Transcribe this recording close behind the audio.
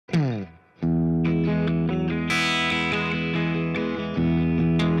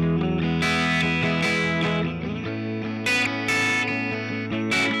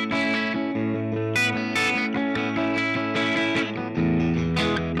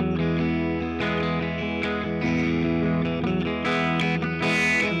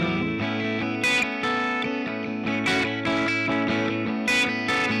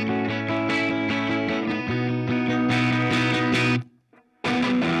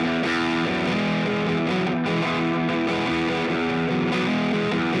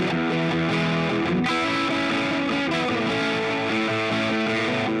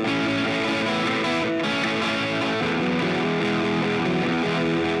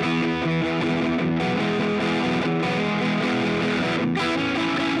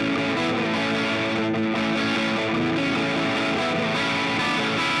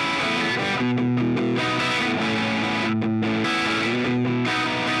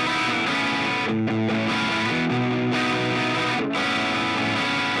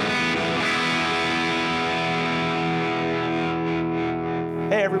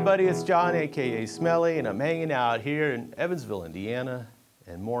everybody, it's John, aka Smelly, and I'm hanging out here in Evansville, Indiana,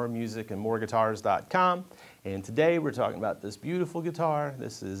 and more music and more guitars.com. And today we're talking about this beautiful guitar.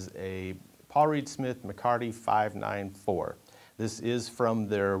 This is a Paul Reed Smith McCarty 594. This is from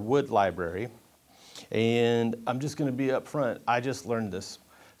their wood library, and I'm just going to be up front. I just learned this.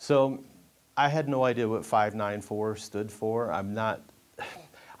 So I had no idea what 594 stood for.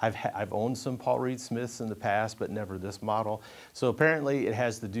 I've owned some Paul Reed Smiths in the past, but never this model. So apparently it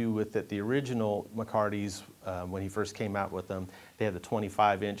has to do with that the original McCartys, when he first came out with them, they had the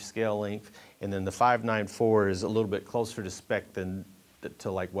 25-inch scale length, and then the 594 is a little bit closer to spec than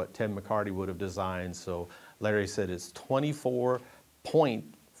to like what Tim McCarty would have designed. So Larry said it's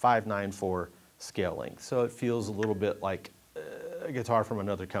 24.594 scale length. So it feels a little bit like a guitar from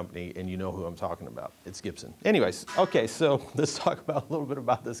another company, and you know who I'm talking about. It's Gibson. Anyways, okay, so let's talk about a little bit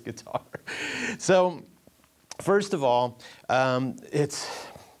about this guitar. So first of all, this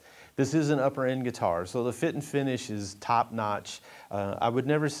is an upper end guitar, so the fit and finish is top notch. I would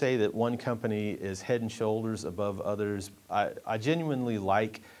never say that one company is head and shoulders above others. I genuinely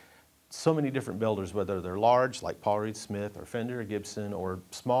like so many different builders, whether they're large like Paul Reed Smith or Fender or Gibson, or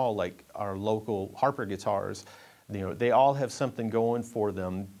small like our local Harper guitars. You know, they all have something going for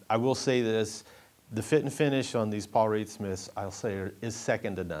them. I will say this, the fit and finish on these Paul Reed Smiths, I'll say, is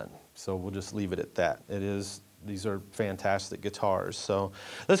second to none. So we'll just leave it at that. These are fantastic guitars. So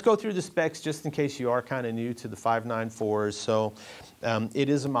let's go through the specs just in case you are kind of new to the 594s. So it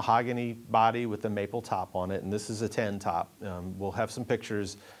is a mahogany body with a maple top on it, and this is a 10 top. We'll have some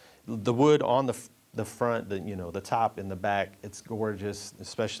pictures. The wood on the front, the top and the back, it's gorgeous,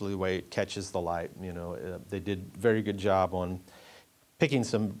 especially the way it catches the light. You know, they did a very good job on picking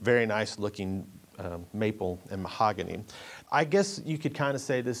some very nice looking maple and mahogany. I guess you could kind of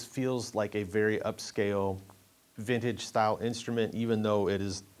say this feels like a very upscale vintage style instrument, even though it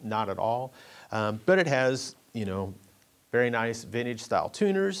is not at all. But it has, very nice vintage style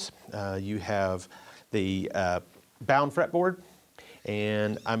tuners. You have the bound fretboard.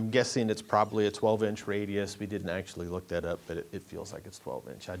 And I'm guessing it's probably a 12-inch radius. We didn't actually look that up, but it feels like it's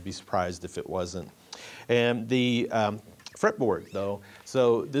 12-inch. I'd be surprised if it wasn't. And the fretboard, though,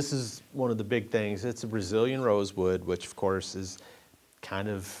 so this is one of the big things. It's a Brazilian rosewood, which, of course, is kind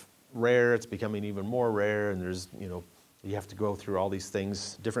of rare. It's becoming even more rare, and there's, you have to go through all these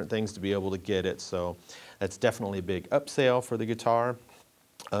things, different things to be able to get it. So that's definitely a big upsell for the guitar.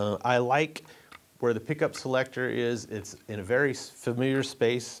 I like where the pickup selector is. It's in a very familiar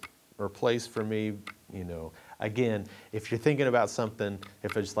space or place for me. Again, if you're thinking about something,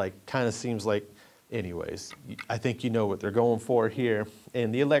 if it's like kind of seems like, anyways, I think you know what they're going for here.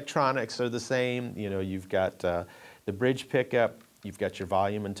 And the electronics are the same. You've got the bridge pickup, you've got your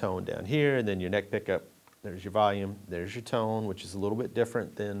volume and tone down here, and then your neck pickup, there's your volume, there's your tone, which is a little bit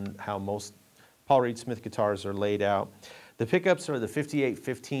different than how most Paul Reed Smith guitars are laid out. The pickups are the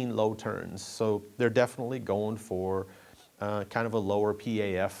 58-15 low turns, so they're definitely going for kind of a lower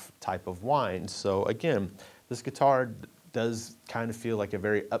PAF type of whine. So again, this guitar does kind of feel like a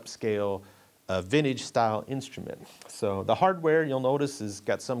very upscale vintage style instrument. So the hardware, you'll notice, has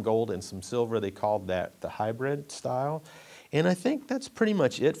got some gold and some silver. They called that the hybrid style. And I think that's pretty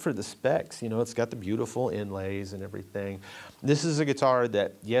much it for the specs. It's got the beautiful inlays and everything. This is a guitar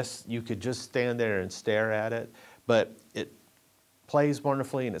that, yes, you could just stand there and stare at it, but it plays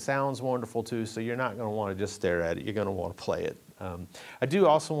wonderfully and it sounds wonderful too, so you're not going to want to just stare at it, you're going to want to play it. I do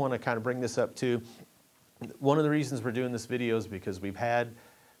also want to kind of bring this up too. One of the reasons we're doing this video is because we've had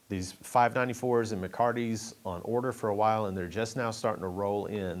these 594s and McCartys on order for a while, and they're just now starting to roll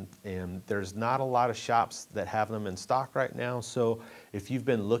in, and there's not a lot of shops that have them in stock right now. So if you've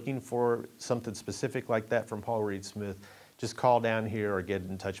been looking for something specific like that from Paul Reed Smith, just call down here or get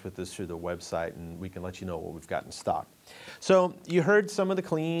in touch with us through the website, and we can let you know what we've got in stock. So you heard some of the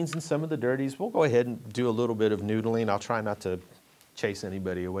cleans and some of the dirties. We'll go ahead and do a little bit of noodling. I'll try not to chase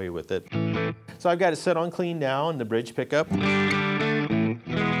anybody away with it. So I've got it set on clean now in the bridge pickup.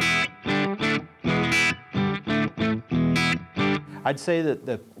 I'd say that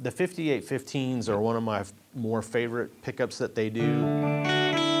the 58-15s are one of my more favorite pickups that they do.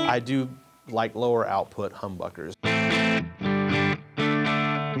 I do like lower output humbuckers.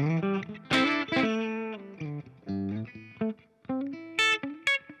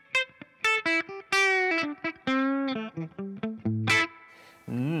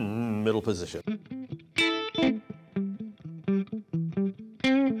 Middle position.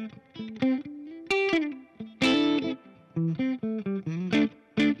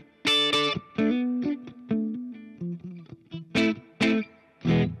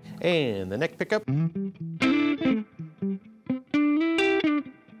 And the neck pickup.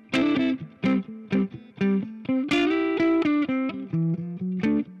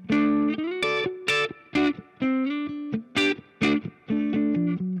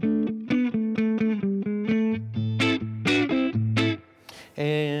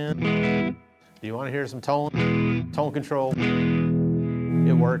 hear some tone control.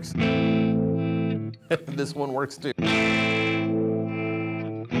 It works. This one works too.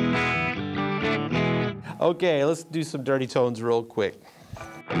 Okay, let's do some dirty tones real quick.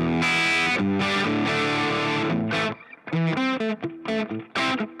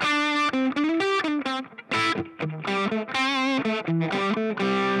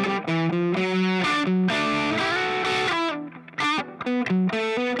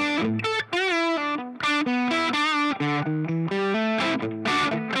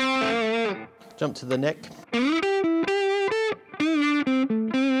 Jump to the neck.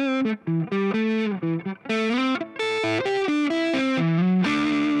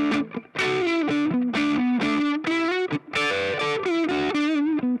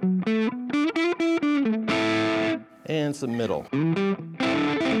 And some middle.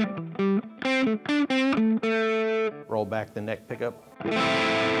 Roll back the neck pickup.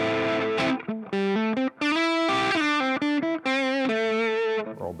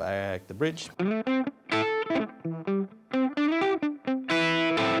 Roll back the bridge.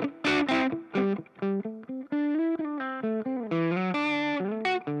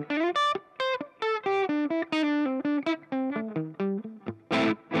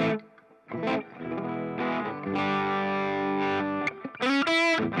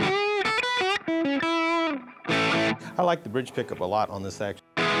 I like the bridge pickup a lot on this section.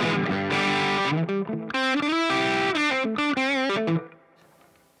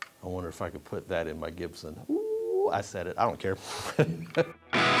 I wonder if I could put that in my Gibson. Ooh, I said it, I don't care.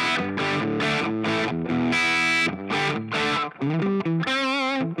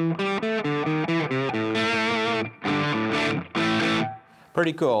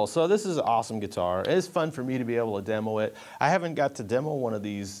 Pretty cool. So this is an awesome guitar. It's fun for me to be able to demo it. I haven't got to demo one of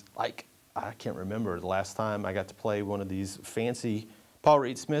these, like, I can't remember the last time I got to play one of these fancy Paul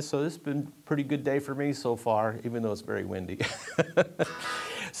Reed Smiths, so this has been a pretty good day for me so far, even though it's very windy.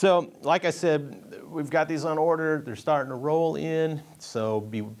 So, like I said, we've got these on order. They're starting to roll in, so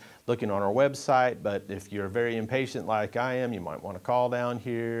be looking on our website. But if you're very impatient like I am, you might want to call down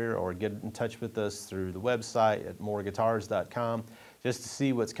here or get in touch with us through the website at moreguitars.com just to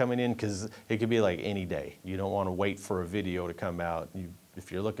see what's coming in, because it could be like any day. You don't want to wait for a video to come out. If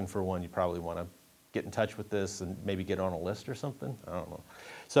you're looking for one, you probably want to get in touch with this and maybe get on a list or something. I don't know.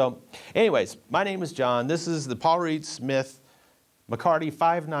 So anyways, my name is John. This is the Paul Reed Smith McCarty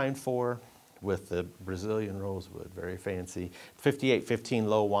 594 with the Brazilian rosewood, very fancy. 5815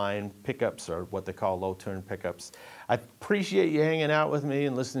 low whine pickups, or what they call low turn pickups. I appreciate you hanging out with me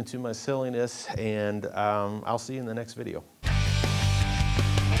and listening to my silliness, and I'll see you in the next video.